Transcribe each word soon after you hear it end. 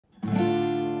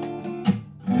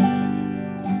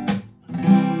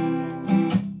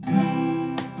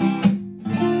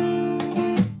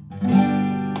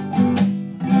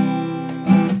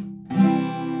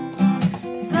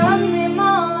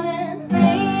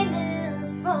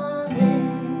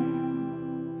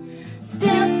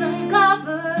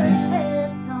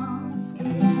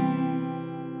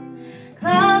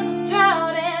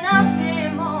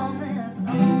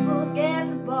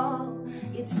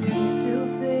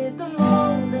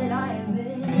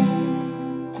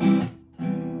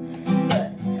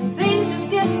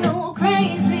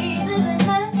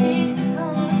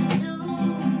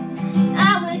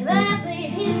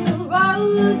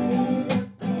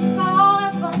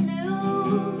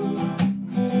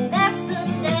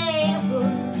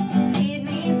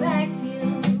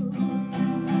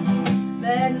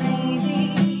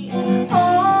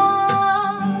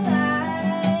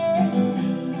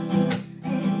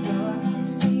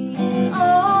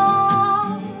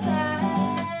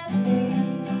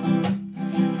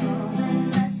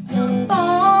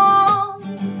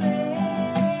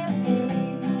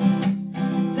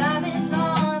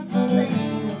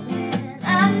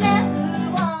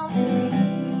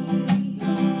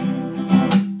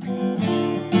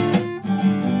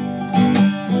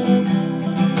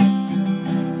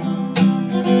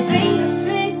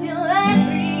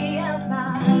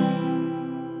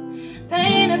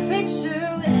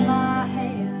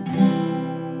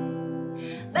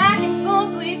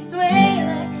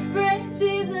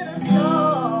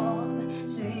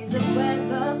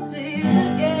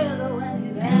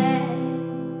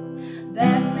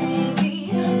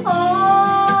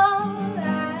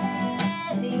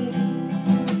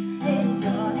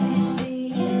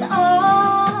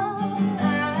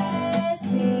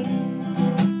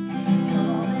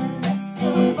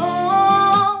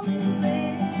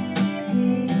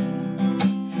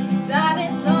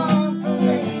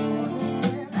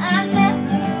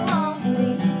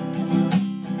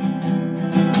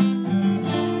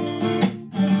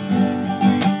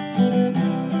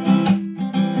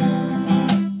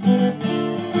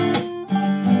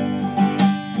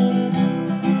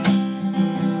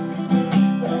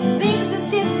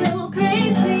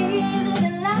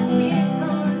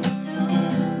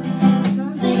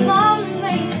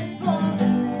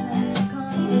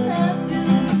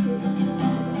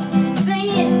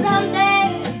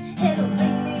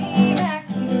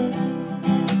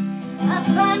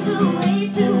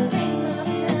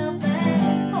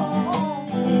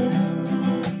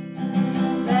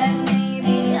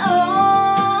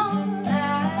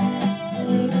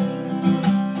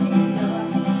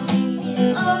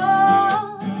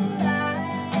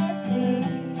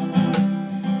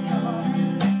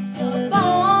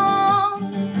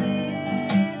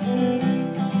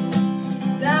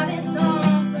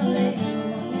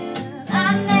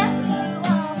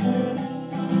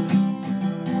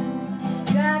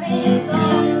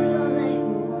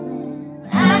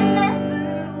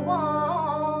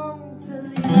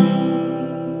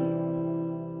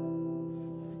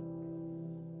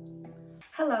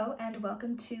Hello and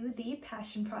welcome to The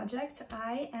Passion Project.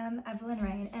 I am Evelyn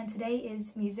Rain and today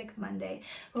is Music Monday,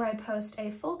 where I post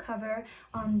a full cover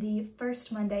on the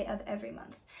first Monday of every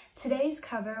month. Today's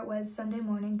cover was Sunday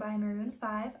Morning by Maroon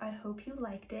 5. I hope you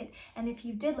liked it, and if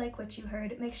you did like what you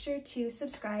heard, make sure to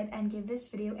subscribe and give this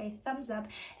video a thumbs up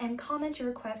and comment your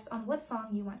requests on what song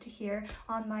you want to hear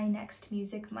on my next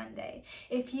Music Monday.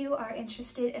 If you are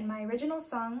interested in my original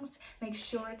songs, make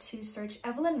sure to search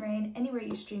Evelyn Rain anywhere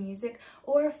you stream music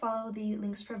or follow the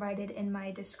links provided in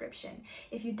my description.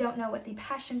 If you don't know what the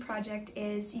Passion Project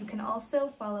is, you can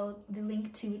also follow the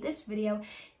link to this video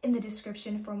in the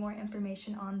description for more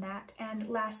information on that. And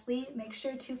lastly, make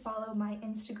sure to follow my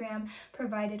Instagram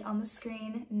provided on the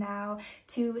screen now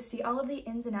to see all of the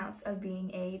ins and outs of being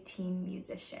a teen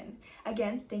musician.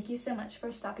 Again, thank you so much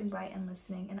for stopping by and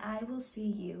listening, and I will see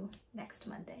you next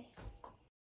Monday.